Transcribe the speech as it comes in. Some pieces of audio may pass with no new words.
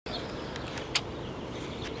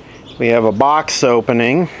We have a box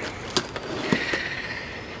opening.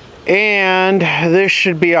 And this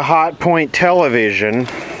should be a Hotpoint television.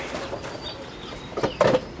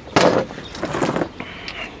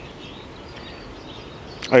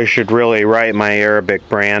 I should really write my Arabic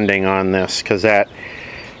branding on this, because that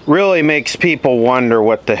really makes people wonder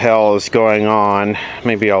what the hell is going on.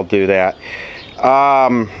 Maybe I'll do that.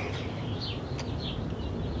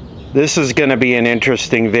 This is going to be an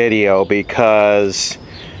interesting video because,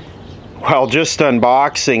 well, just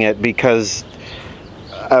unboxing it, because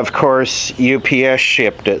of course UPS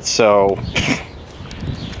shipped it, so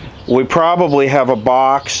we probably have a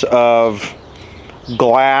box of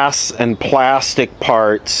glass and plastic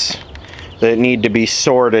parts that need to be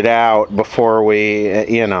sorted out before we,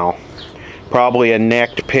 you know, probably a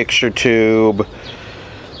necked picture tube.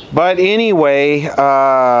 But anyway,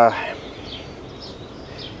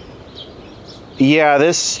 yeah,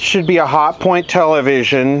 this should be a Hotpoint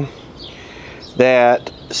television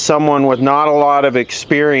that someone with not a lot of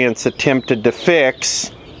experience attempted to fix.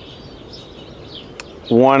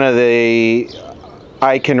 One of the,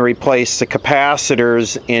 I can replace the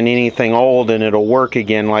capacitors in anything old and it'll work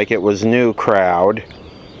again like it was new crowd.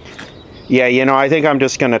 Yeah, you know, I think I'm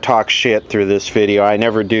just going to talk shit through this video. I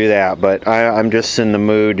never do that, but I'm just in the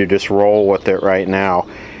mood to just roll with it right now.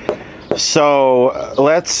 So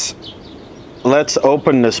let's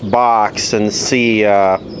open this box and see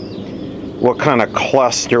what kind of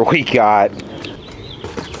cluster we got.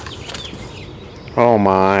 Oh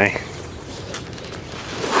my.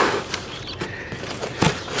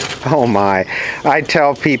 Oh my. I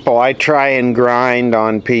tell people, I try and grind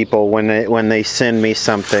on people when they send me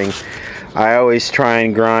something. I always try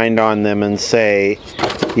and grind on them and say,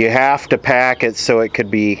 you have to pack it so it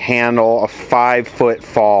could handle a 5-foot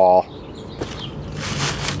fall.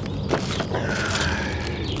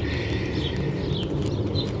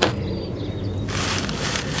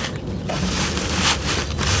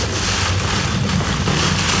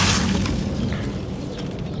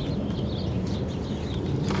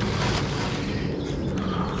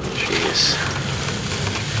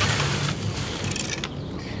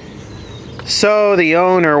 So the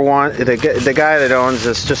owner the guy that owns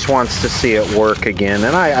this just wants to see it work again,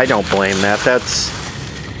 and I don't blame that.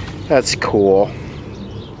 That's cool.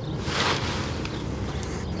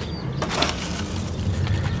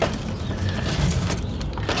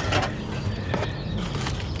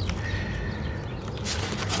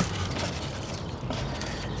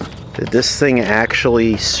 Did this thing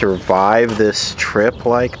actually survive this trip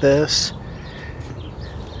like this?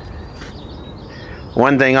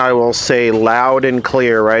 One thing I will say loud and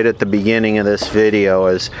clear right at the beginning of this video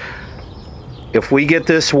is, if we get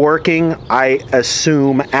this working, I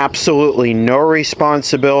assume absolutely no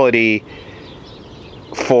responsibility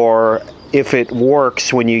for if it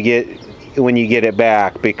works when you get it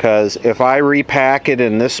back, because if I repack it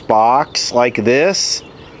in this box like this,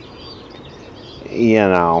 you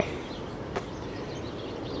know,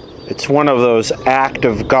 it's one of those act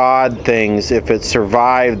of God things if it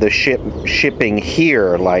survived the shipping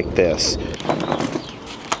here like this.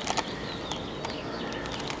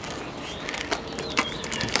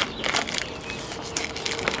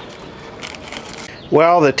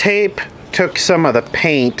 Well, the tape took some of the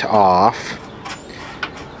paint off.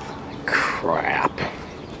 Crap.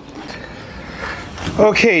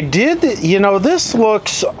 Okay, you know, this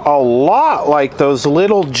looks a lot like those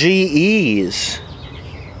little GEs.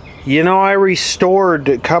 You know, I restored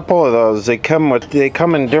a couple of those. They come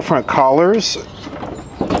in different colors.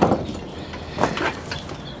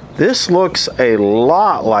 This looks a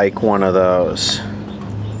lot like one of those.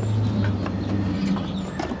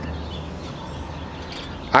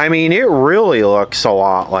 I mean, it really looks a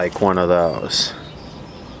lot like one of those.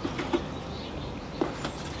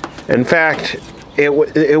 In fact, it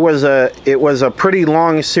was a pretty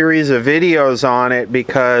long series of videos on it,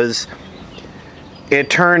 because it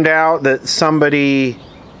turned out that somebody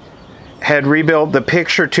had rebuilt the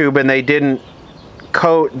picture tube and they didn't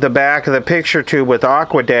coat the back of the picture tube with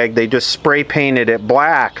Aquadag. They just spray painted it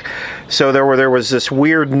black. So there was this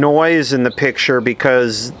weird noise in the picture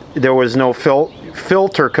because there was no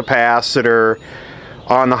filter capacitor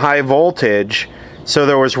on the high voltage. So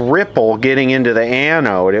there was ripple getting into the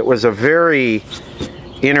anode. It was a very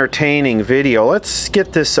entertaining video. Let's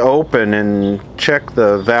get this open and check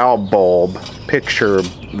the valve bulb, picture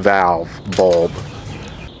valve bulb.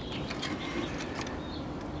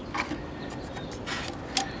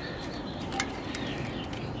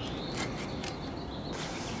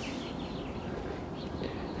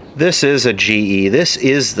 This is a GE. This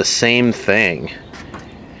is the same thing.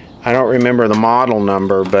 I don't remember the model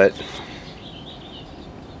number, but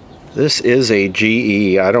This is a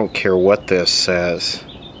GE. I don't care what this says.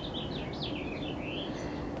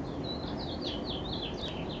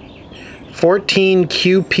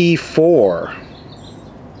 (14QP4).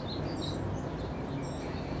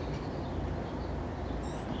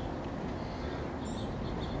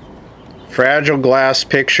 Fragile glass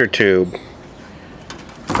picture tube.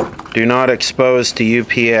 Do not expose to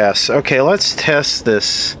UPS. Okay, let's test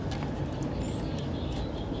this.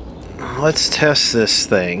 Let's test this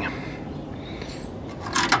thing.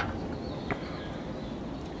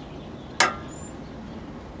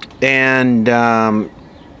 And I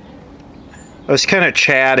was kind of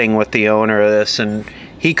chatting with the owner of this, and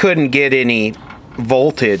he couldn't get any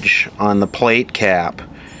voltage on the plate cap.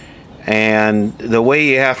 And the way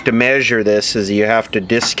you have to measure this is you have to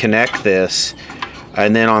disconnect this,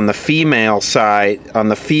 and then on the female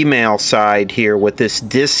side here with this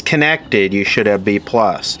disconnected, you should have B+.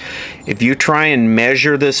 If you try and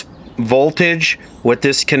measure this voltage with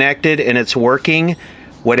this connected and it's working,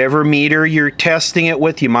 whatever meter you're testing it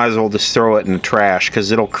with, you might as well just throw it in the trash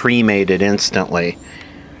because it'll cremate it instantly.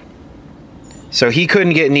 So he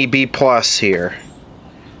couldn't get any B+ here.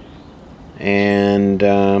 And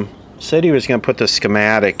said he was going to put the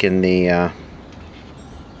schematic in the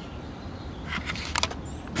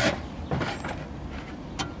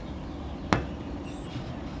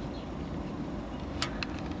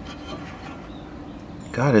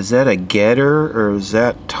God, is that a getter or is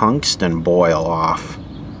that tungsten boil off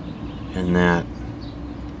in that?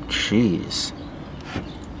 Jeez.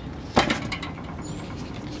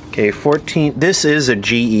 Okay, 14. This is a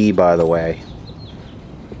GE, by the way.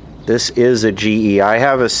 This is a GE. I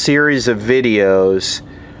have a series of videos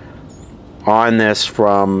on this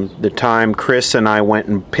from the time Chris and I went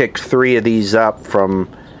and picked 3 of these up from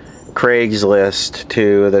Craigslist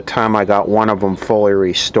to the time I got one of them fully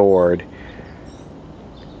restored.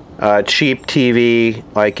 Cheap TV,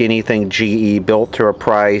 like anything GE, built to a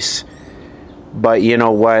price, but you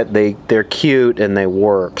know what, they're cute and they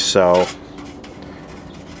work, so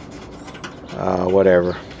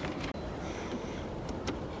whatever.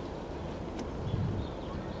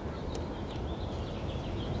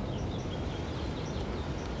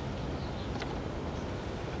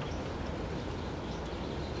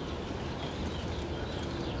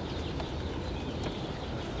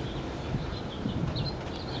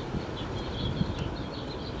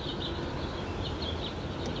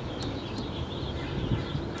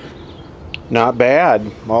 Not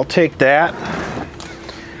bad. I'll take that.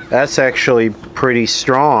 That's actually pretty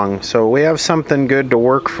strong. So we have something good to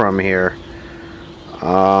work from here.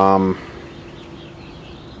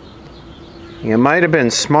 It might have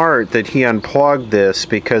been smart that he unplugged this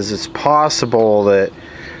because it's possible that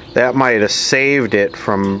that might have saved it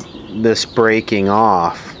from this breaking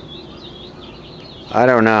off. I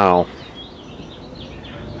don't know.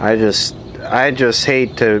 I just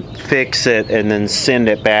hate to fix it and then send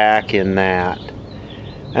it back in that.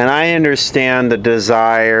 And I understand the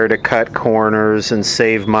desire to cut corners and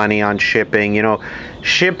save money on shipping. You know,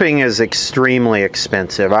 shipping is extremely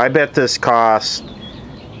expensive. I bet this costs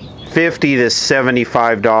 $50 to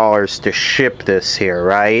 $75 to ship this here,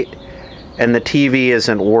 right? And the TV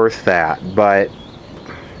isn't worth that, but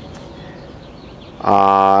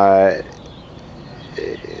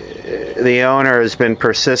the owner has been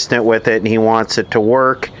persistent with it and he wants it to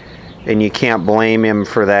work, and you can't blame him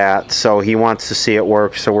for that. So he wants to see it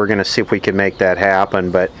work, so we're going to see if we can make that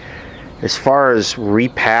happen. But as far as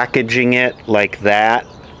repackaging it like that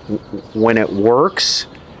when it works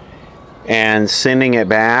and sending it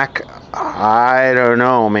back, I don't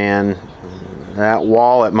know, man. That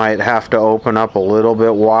wallet might have to open up a little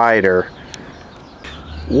bit wider.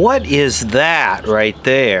 What is that right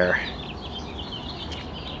there?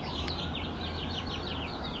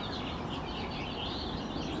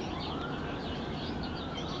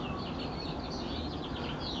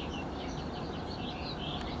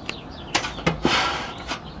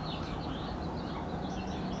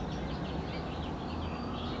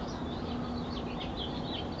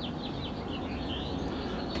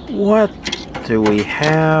 What do we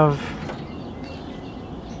have?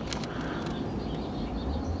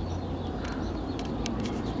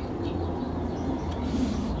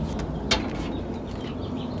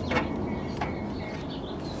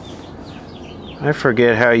 I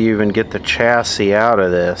forget how you even get the chassis out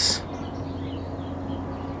of this.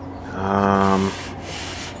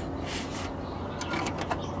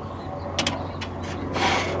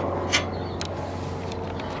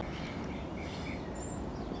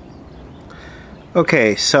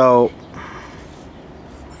 Okay, so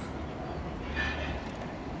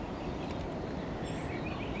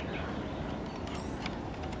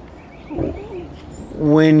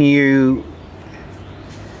when you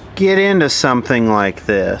get into something like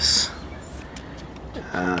this,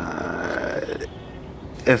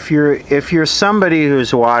 if you're somebody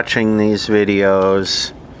who's watching these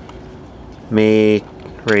videos, me,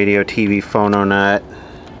 Radio TV Phono Nut,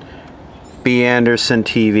 B. Anderson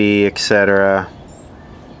TV, etc.,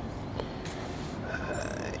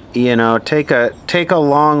 you know, take a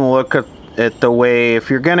long look at the way, if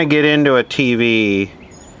you're going to get into a TV,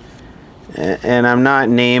 and I'm not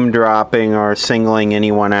name dropping or singling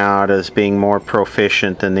anyone out as being more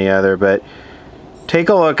proficient than the other, but take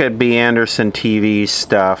a look at B. Anderson TV's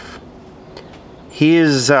stuff. He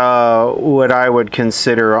is what I would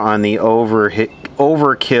consider on the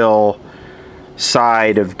overkill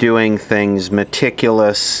side of doing things,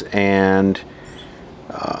 meticulous and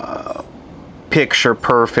picture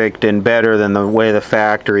perfect and better than the way the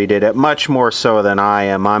factory did it, much more so than I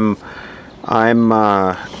am.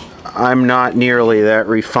 I'm not nearly that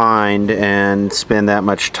refined and spend that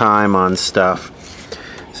much time on stuff.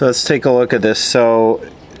 So let's take a look at this. So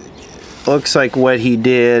looks like what he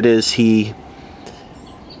did is he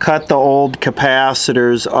cut the old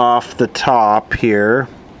capacitors off the top here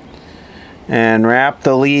and wrap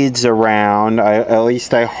the leads around. At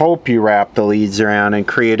least I hope you wrap the leads around and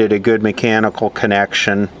created a good mechanical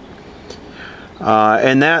connection.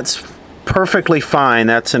 And that's perfectly fine.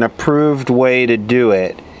 That's an approved way to do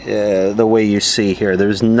it, the way you see here.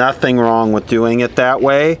 There's nothing wrong with doing it that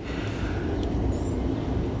way.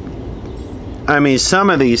 I mean, some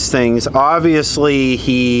of these things, obviously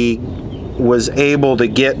he was able to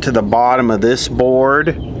get to the bottom of this board,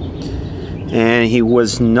 and he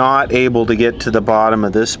was not able to get to the bottom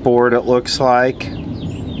of this board, it looks like.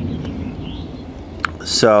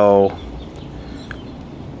 So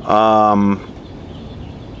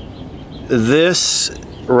this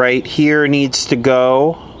right here needs to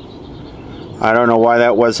go. I don't know why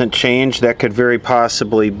that wasn't changed. That could very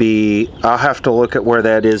possibly be, I'll have to look at where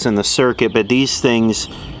that is in the circuit, but these things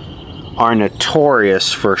are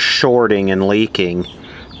notorious for shorting and leaking.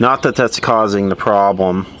 Not that that's causing the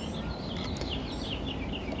problem,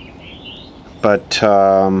 but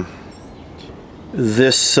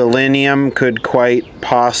this selenium could quite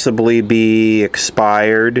possibly be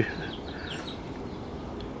expired.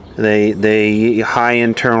 They high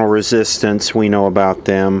internal resistance, we know about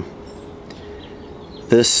them.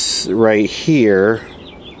 This right here,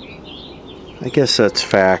 I guess that's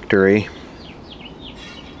factory.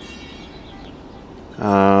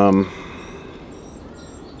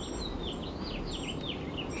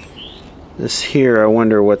 This here, I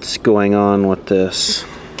wonder what's going on with this.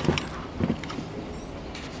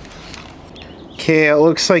 Okay, it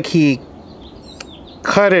looks like he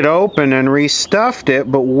cut it open and restuffed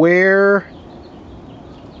it, but where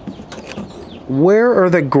are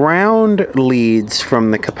the ground leads from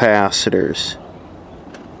the capacitors?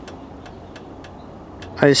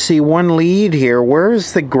 I see one lead here.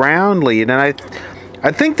 Where's the ground lead? And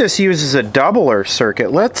I think this uses a doubler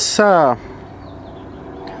circuit. Let's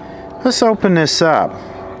open this up.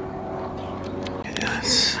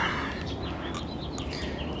 Yes.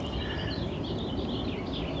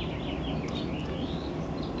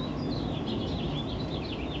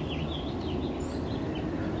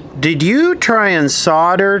 Did you try and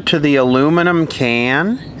solder to the aluminum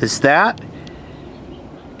can? Is that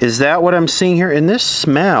what I'm seeing here? And this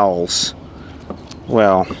smells,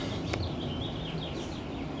 well,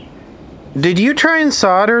 did you try and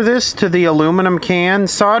solder this to the aluminum can?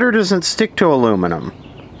 Solder doesn't stick to aluminum.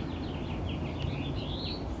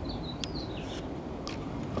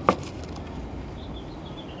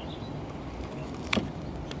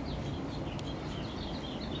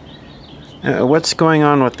 What's going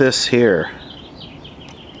on with this here?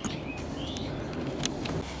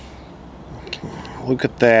 Look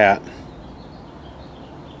at that.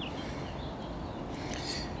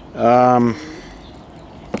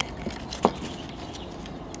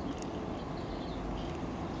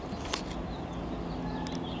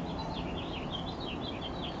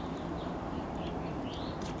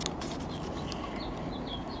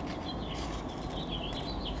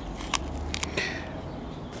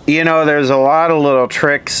 You know, there's a lot of little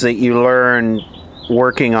tricks that you learn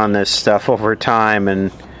working on this stuff over time,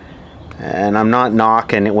 and I'm not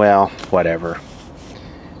knocking, well, whatever.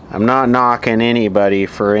 I'm not knocking anybody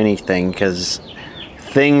for anything, because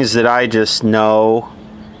things that I just know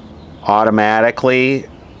automatically,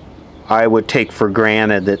 I would take for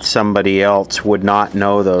granted that somebody else would not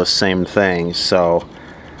know those same things. So,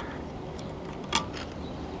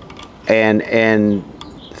 and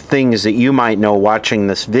things that you might know watching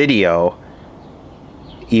this video,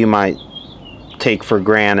 you might take for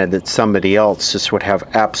granted that somebody else just would have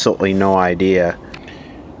absolutely no idea.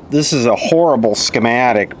 This is a horrible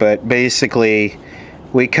schematic, but basically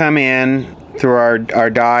we come in through our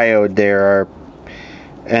diode there,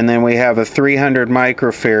 and then we have a 300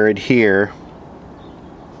 microfarad here,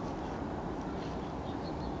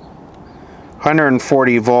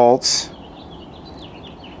 140 volts,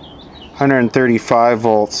 135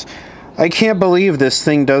 volts. I can't believe this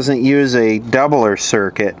thing doesn't use a doubler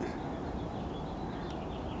circuit.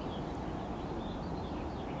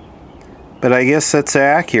 But I guess that's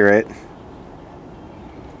accurate.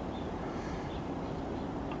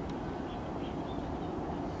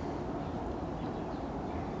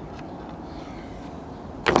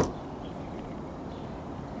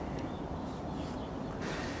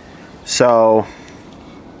 So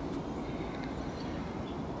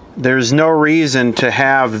there's no reason to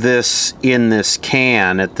have this in this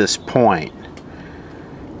can at this point.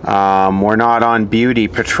 We're not on beauty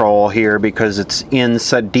patrol here because it's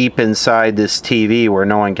deep inside this TV where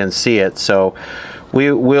no one can see it. So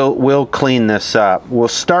we'll clean this up. We'll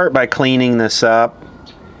start by cleaning this up,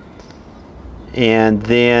 and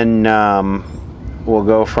then we'll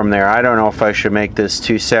go from there. I don't know if I should make this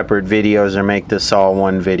 2 separate videos or make this all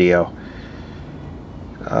one video.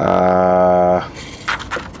 I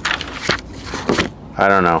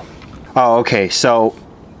don't know. Oh, okay. So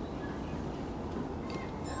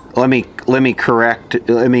let me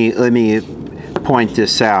point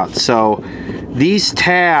this out. So these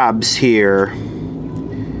tabs here,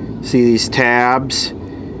 see these tabs?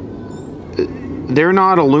 They're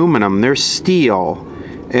not aluminum, they're steel.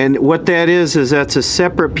 And what that is that's a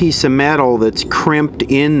separate piece of metal that's crimped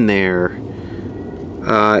in there.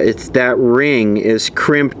 It's that ring is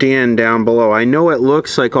crimped in down below. I know it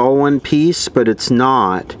looks like all one piece, but it's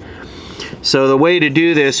not. So the way to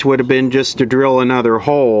do this would have been just to drill another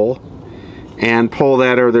hole and pull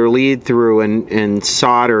that other lead through and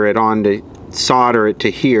solder it to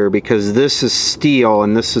here, because this is steel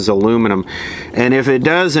and this is aluminum. And if it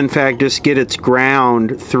does in fact just get its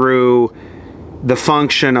ground through the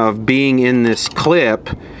function of being in this clip,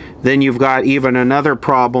 then you've got even another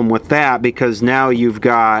problem with that, because now you've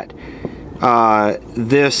got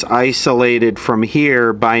this isolated from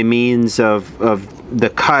here by means of the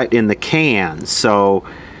cut in the can. So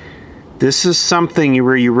this is something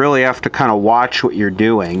where you really have to kind of watch what you're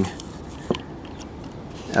doing.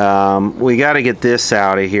 We got to get this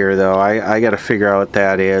out of here though. I got to figure out what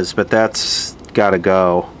that is, but that's got to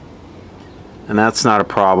go. And that's not a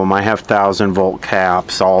problem. I have 1000-volt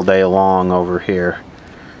caps all day long over here.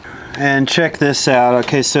 And check this out.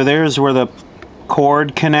 Okay, so there's where the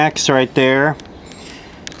cord connects right there.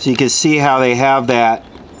 So you can see how they have that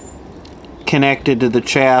connected to the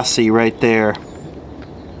chassis right there.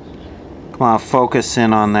 Come on, focus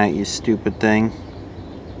in on that, you stupid thing.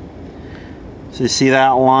 So you see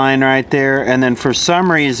that line right there? And then for some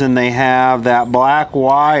reason they have that black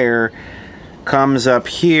wire comes up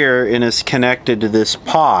here and is connected to this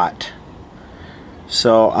pot.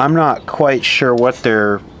 So I'm not quite sure what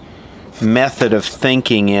their method of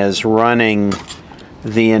thinking is, running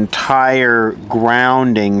the entire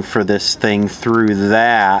grounding for this thing through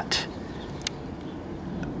that.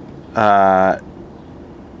 I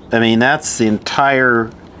mean, that's the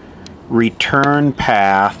entire return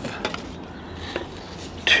path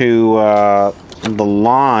to the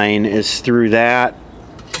line is through that.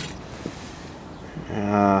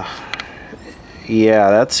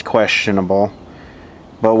 Yeah, that's questionable.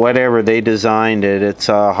 But whatever, they designed it. It's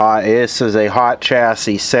a hot. This is a hot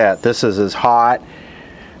chassis set. This is as hot.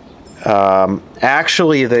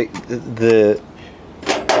 Actually,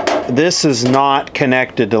 this is not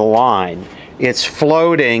connected to the line. It's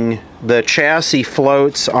floating. The chassis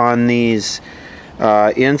floats on these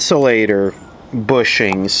insulator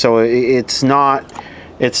bushings, so it's not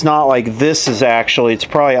like this is actually. It's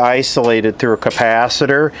probably isolated through a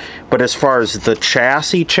capacitor. But as far as the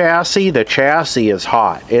chassis, the chassis is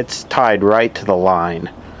hot. It's tied right to the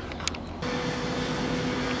line.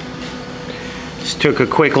 Just took a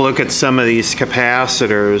quick look at some of these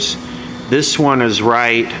capacitors. This one is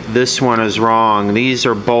right, this one is wrong. These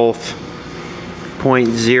are both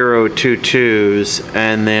 0.022s,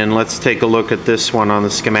 and then let's take a look at this one on the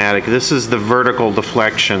schematic. This is the vertical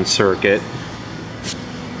deflection circuit.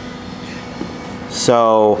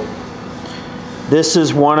 So this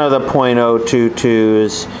is one of the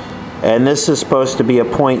 0.022s, and this is supposed to be a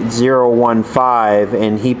 0.015,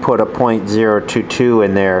 and he put a 0.022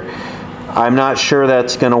 in there. I'm not sure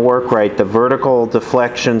that's going to work right. The vertical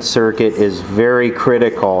deflection circuit is very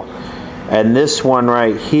critical. And this one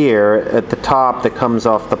right here at the top that comes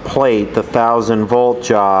off the plate, the 1000-volt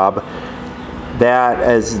job, That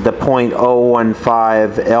is the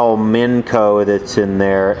 0.015 L Minco that's in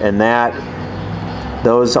there, and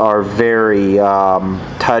those are very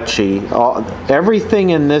touchy. Everything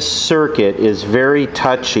in this circuit is very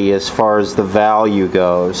touchy as far as the value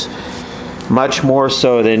goes, much more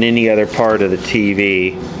so than any other part of the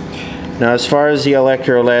TV. Now, as far as the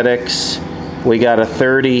electrolytics, we got a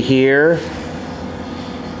 30 here.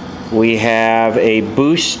 We have a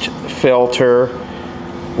boost filter,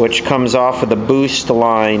 which comes off of the boost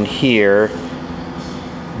line here.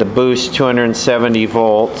 The boost 270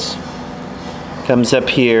 volts. Comes up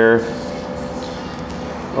here,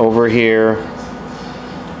 over here.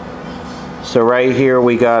 So right here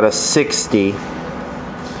we got a 60.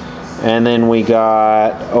 And then we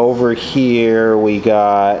got, over here, we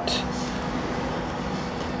got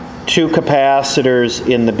 2 capacitors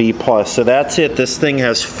in the B+. So that's it. This thing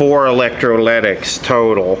has 4 electrolytics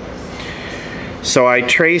total. So I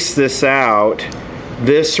trace this out.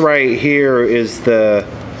 This right here is the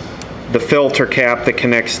filter cap that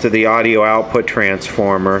connects to the audio output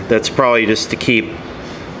transformer. That's probably just to keep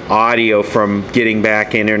audio from getting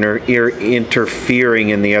back in or interfering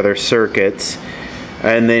in the other circuits.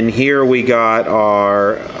 And then here we got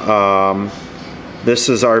our this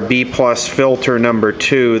is our B+ filter number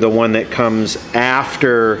 2, the one that comes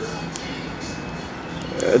after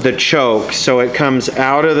the choke. So it comes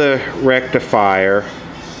out of the rectifier,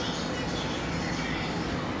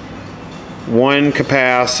 1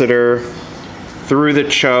 capacitor through the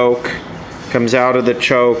choke, comes out of the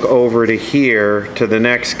choke over to here to the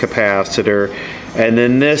next capacitor, and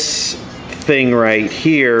then this thing right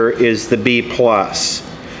here is the B+.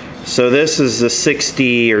 So this is the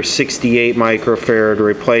 60 or 68 microfarad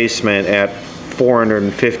replacement at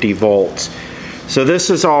 450 volts. So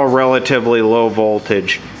this is all relatively low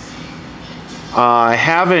voltage. I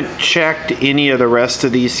haven't checked any of the rest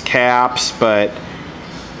of these caps, but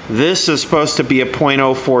this is supposed to be a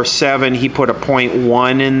 0.047. He put a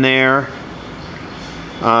 0.1 in there.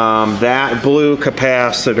 That blue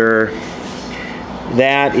capacitor,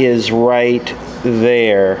 that is right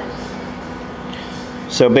there.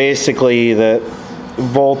 So basically the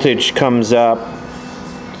voltage comes up.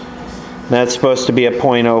 That's supposed to be a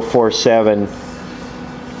 0.047.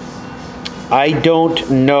 I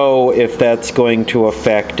don't know if that's going to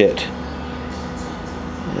affect it.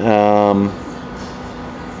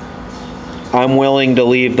 I'm willing to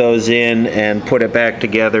leave those in and put it back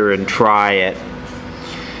together and try it.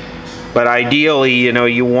 But ideally, you know,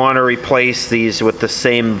 you want to replace these with the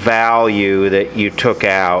same value that you took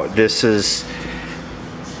out.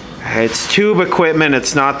 It's tube equipment,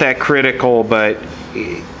 it's not that critical, but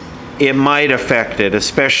it might affect it,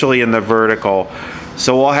 especially in the vertical.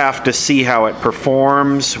 So we'll have to see how it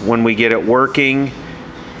performs when we get it working.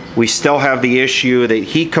 We still have the issue that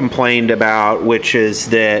he complained about, which is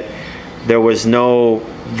that there was no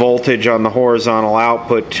voltage on the horizontal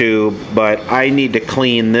output tube, but I need to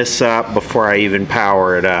clean this up before I even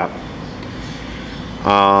power it up.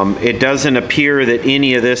 It doesn't appear that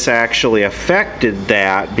any of this actually affected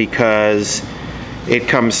that, because it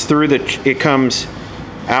comes through it comes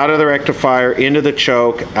out of the rectifier into the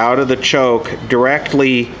choke, out of the choke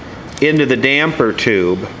directly into the damper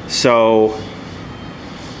tube. So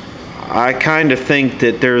I kind of think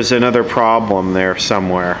that there's another problem there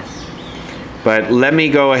somewhere. But let me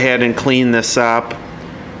go ahead and clean this up.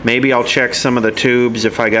 Maybe I'll check some of the tubes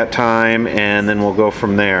if I got time, and then we'll go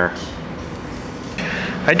from there.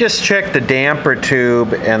 I just checked the damper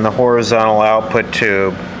tube and the horizontal output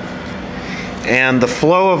tube, and the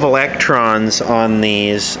flow of electrons on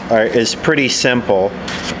these is pretty simple.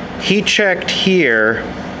 He checked here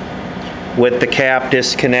with the cap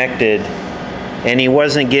disconnected, and he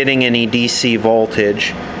wasn't getting any DC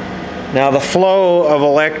voltage. Now the flow of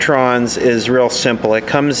electrons is real simple. It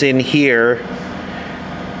comes in here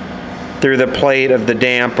through the plate of the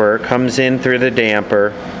damper, comes in through the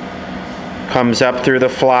damper, comes up through the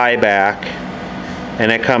flyback,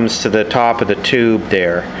 and it comes to the top of the tube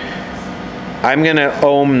there. I'm going to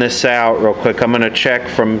ohm this out real quick. I'm going to check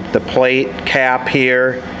from the plate cap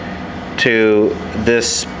here to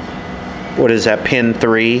this, what is that, pin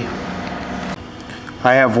 3.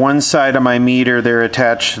 I have one side of my meter there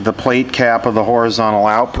attached to the plate cap of the horizontal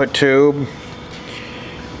output tube.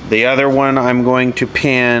 The other one I'm going to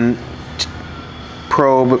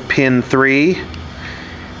probe pin 3,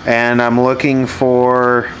 and I'm looking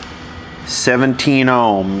for 17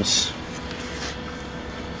 ohms.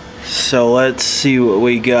 So let's see what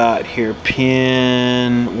we got here.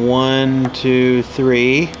 Pin 1, 2,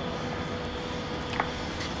 3.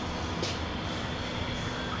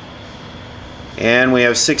 And we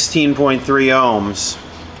have 16.3 ohms.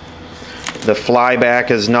 the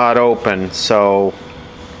flyback is not open, so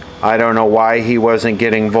I don't know why he wasn't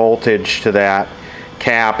getting voltage to that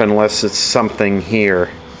cap unless it's something here.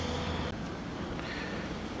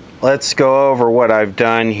 Let's go over what I've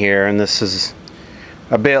done here, and this is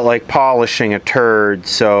a bit like polishing a turd,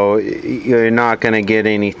 so you're not going to get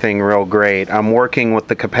anything real great. I'm working with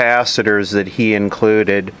the capacitors that he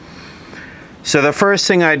included. So the first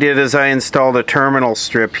thing I did is I installed a terminal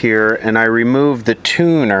strip here, and I removed the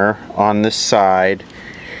tuner on this side,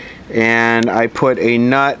 and I put a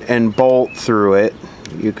nut and bolt through it.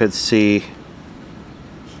 You could see,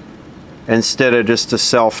 instead of just a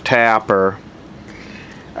self-tapper.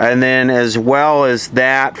 And then as well as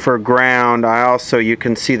that for ground, I also, you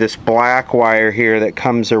can see this black wire here that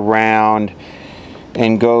comes around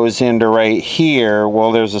and goes into right here.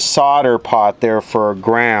 Well, there's a solder pot there for a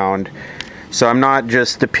ground. So I'm not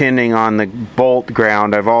just depending on the bolt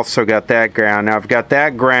ground, I've also got that ground. Now I've got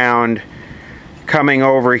that ground coming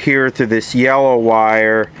over here through this yellow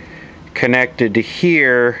wire connected to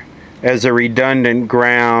here as a redundant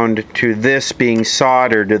ground to this being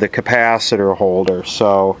soldered to the capacitor holder.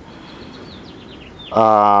 So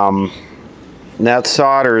that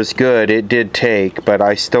solder is good. It did take, but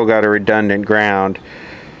I still got a redundant ground.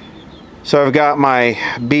 So I've got my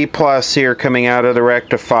B+ here coming out of the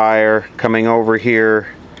rectifier, coming over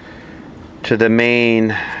here to the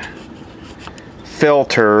main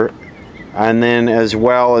filter, and then as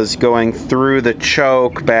well as going through the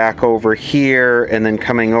choke back over here, and then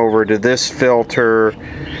coming over to this filter,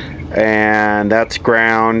 and that's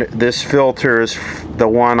ground. This filter is the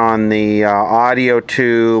one on the audio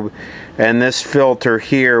tube, and this filter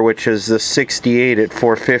here, which is the 68 at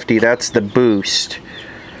 450, that's the boost.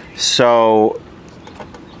 So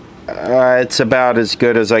it's about as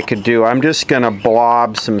good as I could do. I'm just going to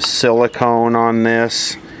blob some silicone on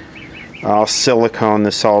this. I'll silicone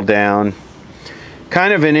this all down.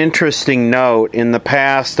 Kind of an interesting note, in the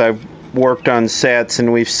past I've worked on sets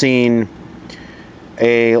and we've seen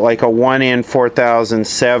like a 1N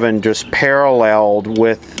 4007 just paralleled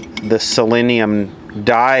with the selenium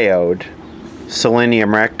diode,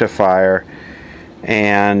 selenium rectifier.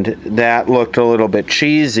 And that looked a little bit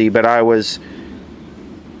cheesy, but I was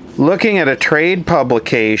looking at a trade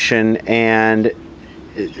publication and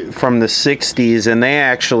from the 60s, and they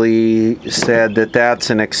actually said that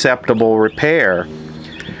that's an acceptable repair.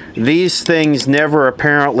 These things never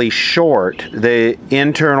apparently short. The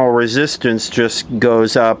internal resistance just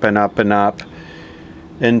goes up and up and up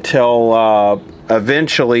until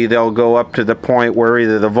eventually they'll go up to the point where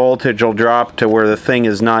either the voltage will drop to where the thing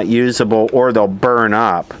is not usable or they'll burn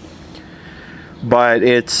up. But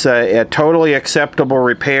it's a totally acceptable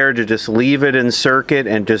repair to just leave it in circuit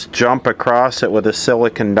and just jump across it with a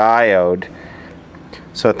silicon diode.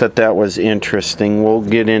 So I thought that was interesting. We'll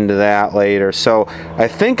get into that later. So I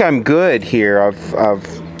think I'm good here. I've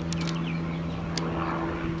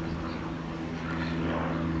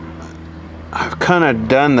kind of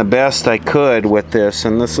done the best I could with this,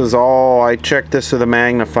 and this is all, I checked this with a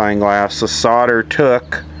magnifying glass. The solder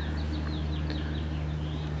took.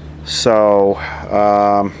 So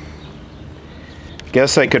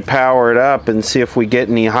guess I could power it up and see if we get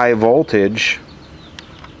any high voltage.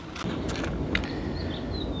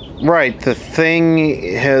 Right, the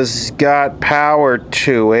thing has got power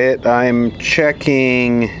to it. I'm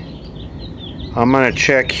checking, I'm going to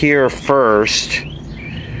check here first.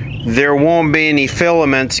 There won't be any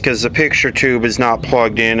filaments because the picture tube is not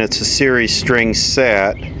plugged in. It's a series string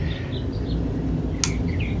set.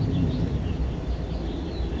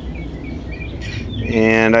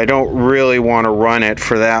 And I don't really want to run it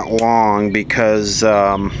for that long because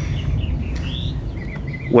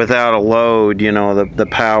without a load, you know, the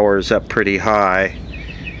power's up pretty high.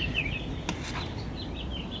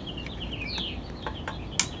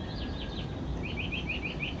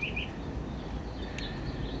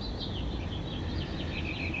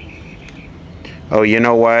 Oh, you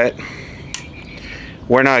know what?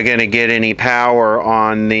 We're not going to get any power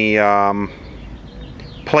on the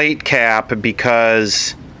plate cap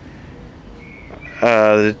because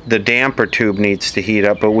the damper tube needs to heat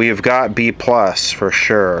up, but we've got B+ for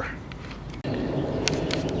sure.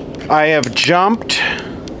 I have jumped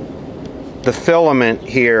the filament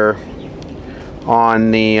here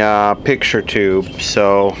on the picture tube,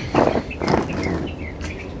 so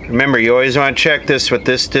remember, you always want to check this with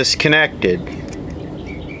this disconnected.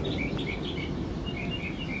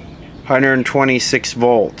 126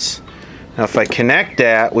 volts. Now if I connect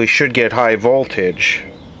that, we should get high voltage.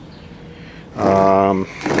 Let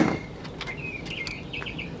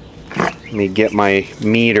me get my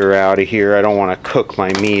meter out of here. I don't want to cook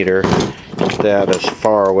my meter. Get that as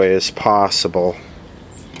far away as possible.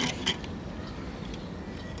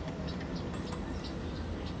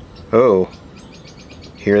 Oh,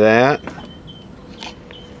 hear that?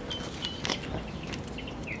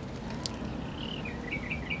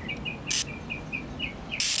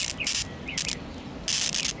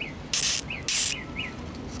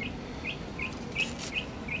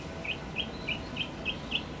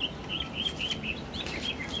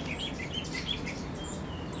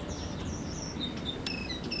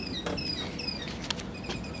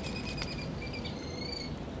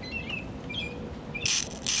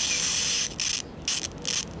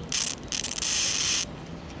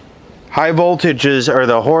 High voltages are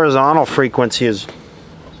the horizontal frequencies.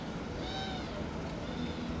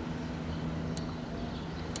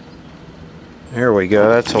 There we go,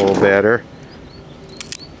 that's a little better.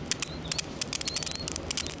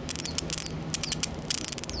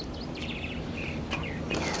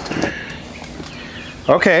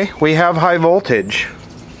 Okay, we have high voltage.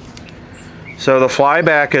 So the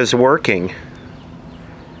flyback is working.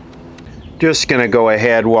 Just gonna go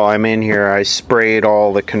ahead while I'm in here. I sprayed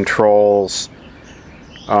all the controls.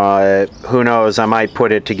 Who knows, I might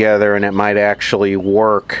put it together and it might actually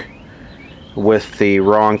work with the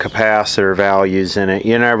wrong capacitor values in it.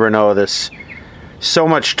 You never know. This so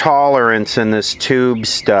much tolerance in this tube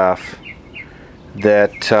stuff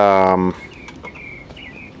that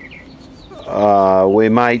we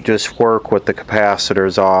might just work with the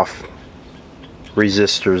capacitors off,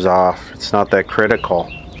 resistors off. It's not that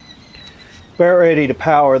critical. About ready to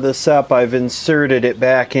power this up. I've inserted it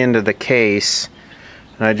back into the case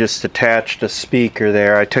and I just attached a speaker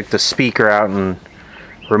there. I took the speaker out and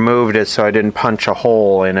removed it so I didn't punch a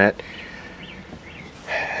hole in it.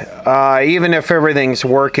 Even if everything's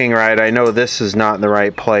working right, I know this is not in the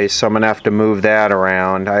right place, so I'm gonna have to move that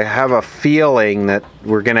around. I have a feeling that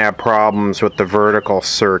we're gonna have problems with the vertical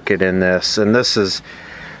circuit in this, and this is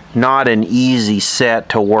not an easy set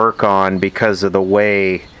to work on because of the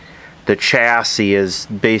way the chassis is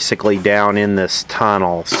basically down in this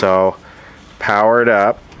tunnel. So power it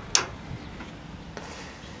up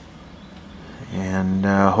and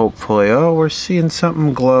hopefully, oh, we're seeing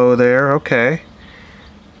something glow there. Okay,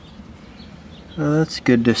 well, that's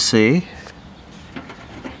good to see.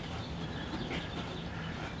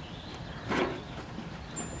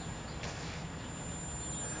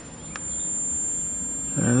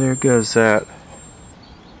 There goes that.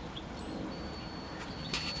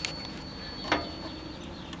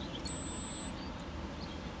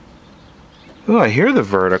 Oh, I hear the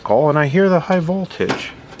vertical and I hear the high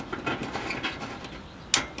voltage.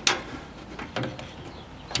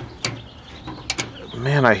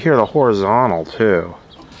 Man, I hear the horizontal too.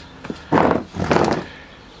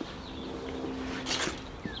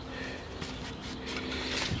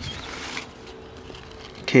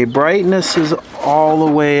 Okay, brightness is all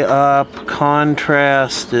the way up,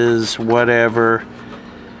 contrast is whatever.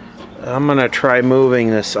 I'm gonna try moving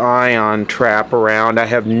this ion trap around. I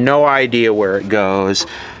have no idea where it goes.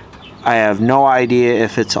 I have no idea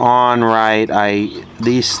if it's on right.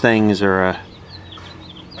 These things are a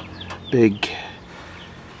big...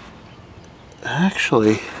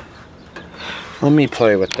 Actually, let me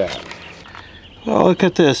play with that. Well, look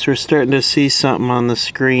at this. We're starting to see something on the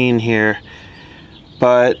screen here,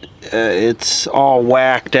 but it's all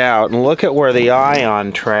whacked out. And look at where the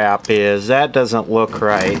ion trap is. That doesn't look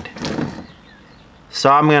right. So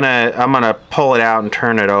I'm gonna pull it out and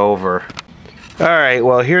turn it over. All right.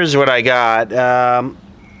 Well, here's what I got.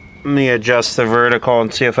 Let me adjust the vertical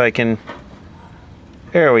and see if I can.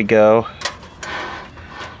 There we go.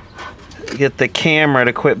 Get the camera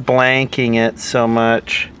to quit blanking it so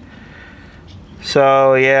much.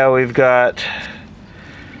 So yeah, we've got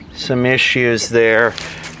some issues there.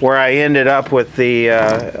 Where I ended up with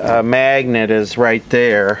the magnet is right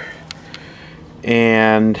there,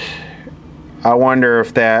 and I wonder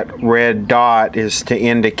if that red dot is to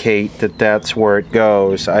indicate that that's where it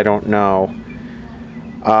goes. I don't know.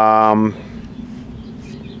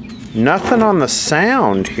 Nothing on the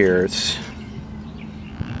sound here. It's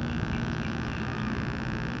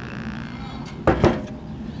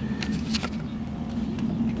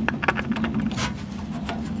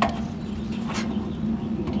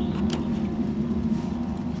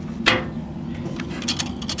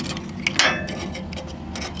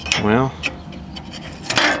well,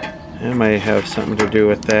 it may have something to do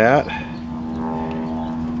with that.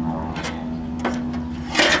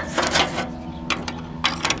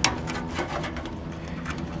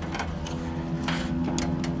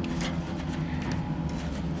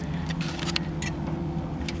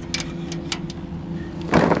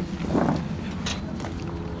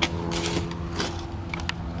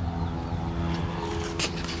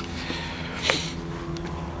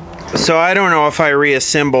 So I don't know if I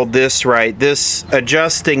reassembled this right. This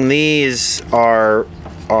adjusting these are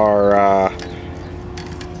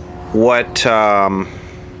what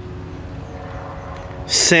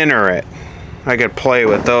center it. I could play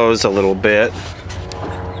with those a little bit.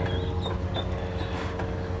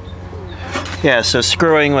 Yeah, so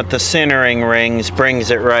screwing with the centering rings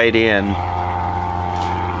brings it right in.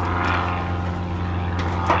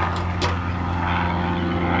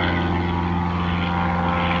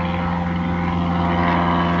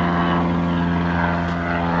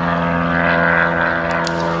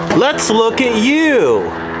 Let's look at you.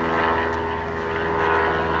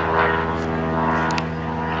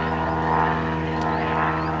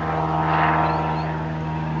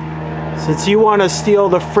 Since you want to steal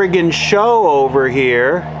the friggin' show over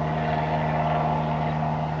here.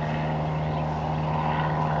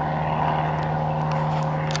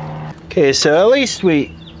 Okay, so at least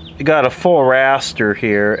we got a full raster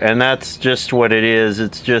here, and that's just what it is.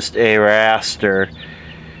 It's just a raster,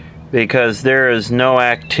 because there is no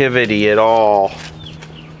activity at all.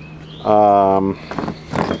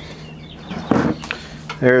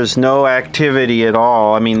 There's no activity at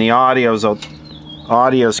all. I mean, the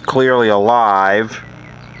audio's clearly alive,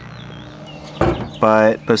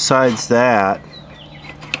 but besides that,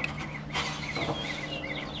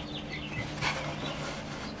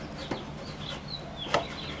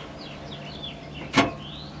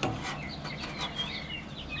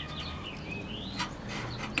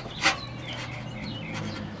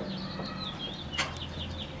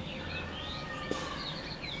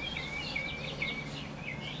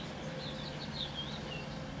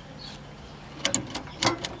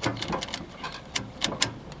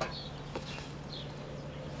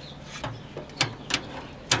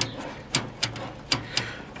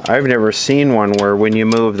 I've never seen one where when you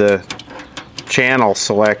move the channel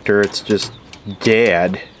selector, it's just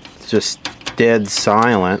dead. It's just dead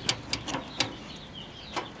silent.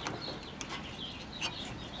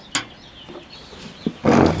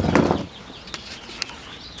 I'm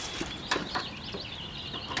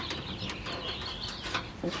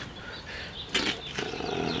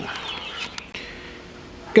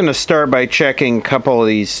going to start by checking a couple of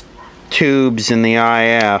these tubes in the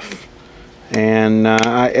IF. And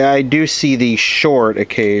I do see these short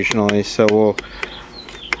occasionally, so we'll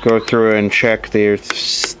go through and check.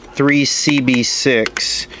 There's 3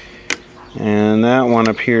 CB6, and that one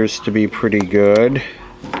appears to be pretty good.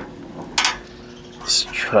 Let's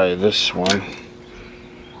try this one.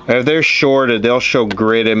 If they're shorted, they'll show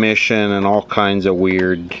grid emission and all kinds of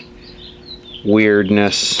weirdness.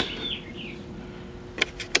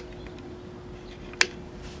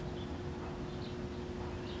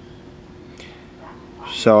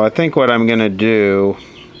 So I think what I'm going to do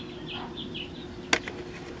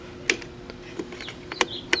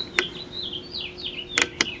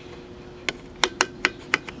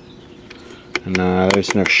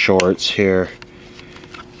there's no shorts here.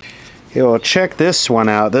 Okay, well, check this one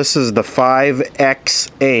out. This is the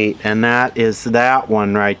 5X8, and that is that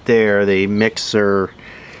one right there, the mixer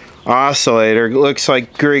oscillator. It looks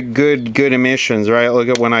like good emissions, right? Look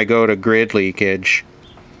at when I go to grid leakage.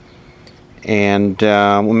 And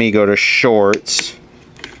let me go to shorts.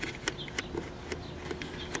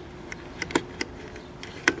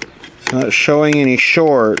 It's not showing any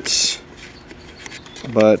shorts,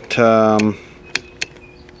 but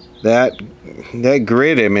that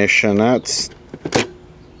grid emission, that's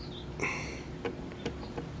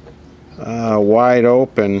wide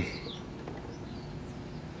open.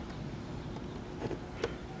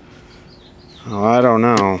 Oh, I don't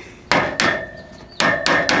know.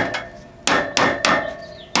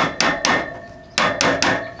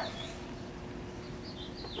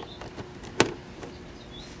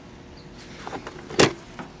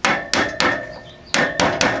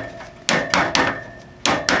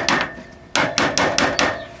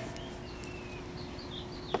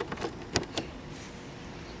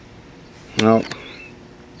 Nope.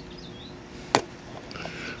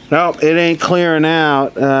 Nope, it ain't clearing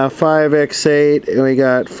out. 5X8, we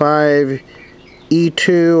got 5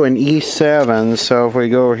 E2 and E7. So if we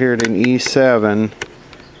go over here to an E7,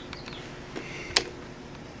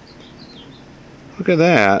 look at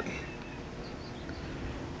that.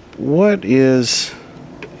 What is...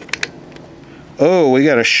 Oh, we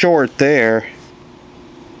got a short there.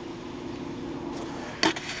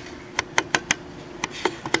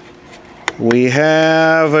 We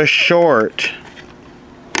have a short.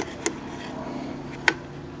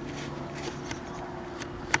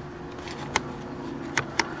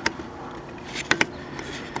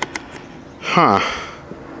 Huh.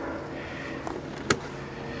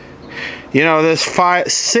 You know, this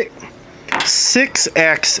 6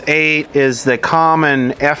 6x8 is the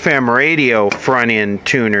common FM radio front-end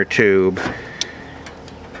tuner tube.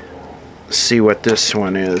 Let's see what this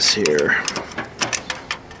one is here.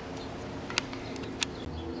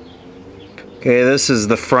 Okay, this is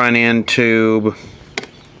the front-end tube.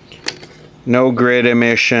 No grid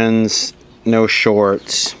emissions, no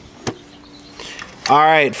shorts.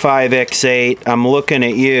 Alright, 5x8, I'm looking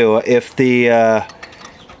at you. If the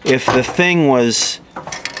thing was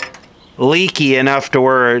leaky enough to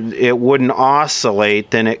where it wouldn't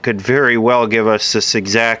oscillate, then it could very well give us this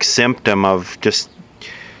exact symptom of just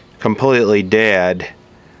completely dead.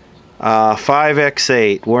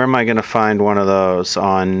 5x8, where am I going to find one of those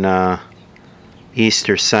on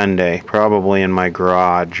Easter Sunday? Probably in my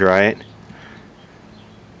garage, right?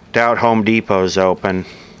 Doubt Home Depot's open.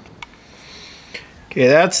 Okay,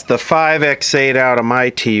 that's the 5x8 out of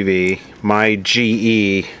my TV, my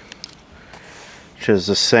GE, which is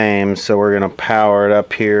the same. So we're going to power it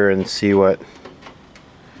up here and see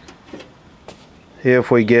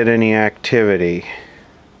if we get any activity.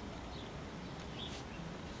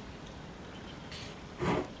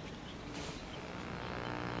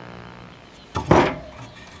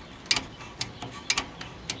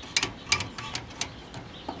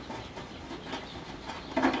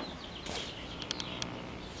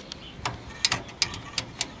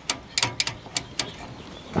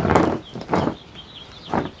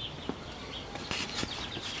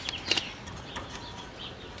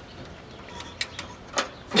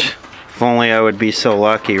 If only I would be so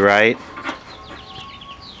lucky, right?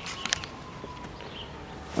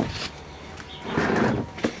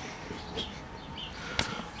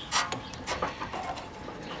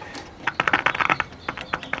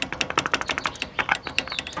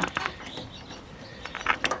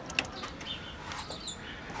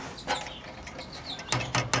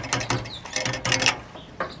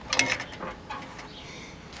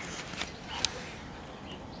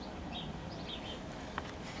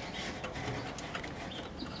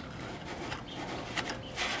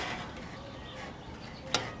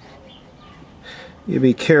 You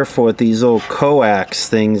be careful with these old coax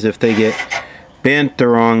things. If they get bent the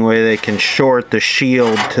wrong way, they can short the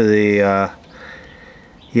shield to the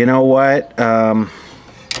you know what, I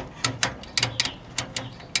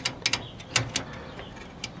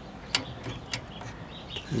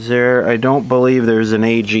don't believe there's an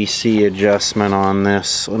AGC adjustment on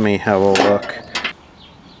this. Let me have a look.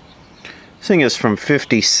 This thing is from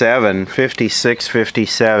 56,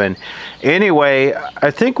 57. Anyway, I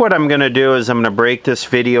think what I'm going to do is I'm going to break this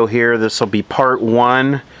video here. This will be part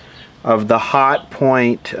 1 of the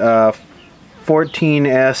Hotpoint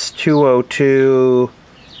 14S202,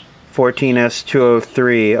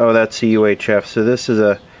 14S203. Oh, that's a UHF. So this is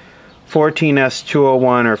a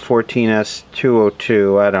 14S201 or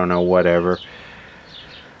 14S202. I don't know, whatever.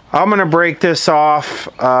 I'm going to break this off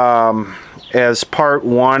as part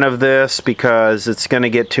 1 of this because it's going to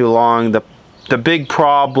get too long. The big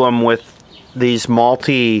problem with these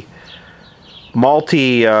multi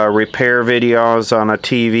repair videos on a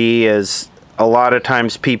TV is a lot of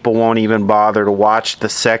times people won't even bother to watch the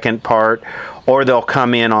second part, or they'll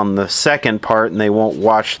come in on the second part and they won't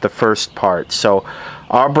watch the first part. So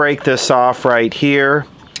I'll break this off right here.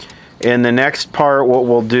 In the next part, what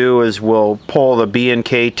we'll do is we'll pull the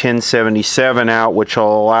B&K 1077 out, which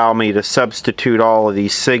will allow me to substitute all of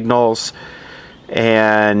these signals.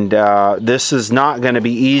 And this is not going to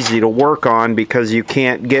be easy to work on because you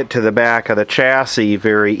can't get to the back of the chassis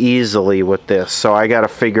very easily with this. So I got to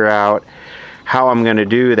figure out how I'm going to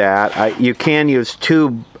do that. You can use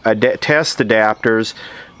two test adapters,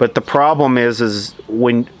 but the problem is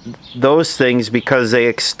when those things, because they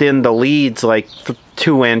extend the leads like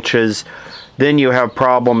 2 inches, then you have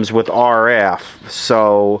problems with RF.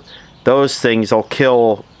 So those things will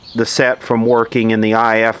kill the set from working in the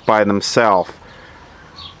IF by themselves.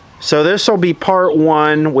 So this will be part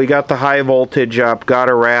 1. We got the high voltage up, got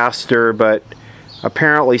a raster, but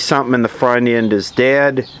apparently something in the front end is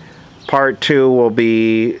dead. Part 2 will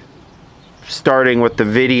be starting with the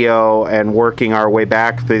video and working our way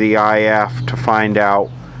back through the IF to find out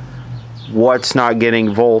what's not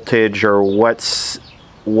getting voltage or what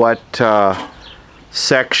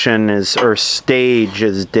section is or stage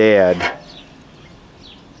is dead.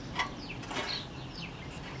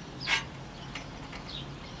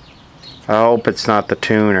 I hope it's not the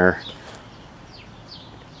tuner.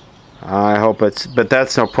 I hope it's, but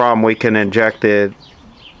that's no problem. We can inject the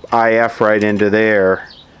IF right into there.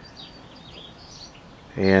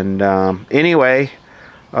 And anyway,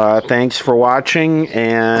 thanks for watching,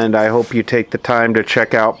 and I hope you take the time to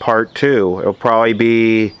check out part 2. It'll probably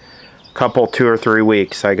be couple, 2 or 3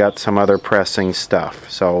 weeks. I got some other pressing stuff.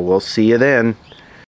 So we'll see you then.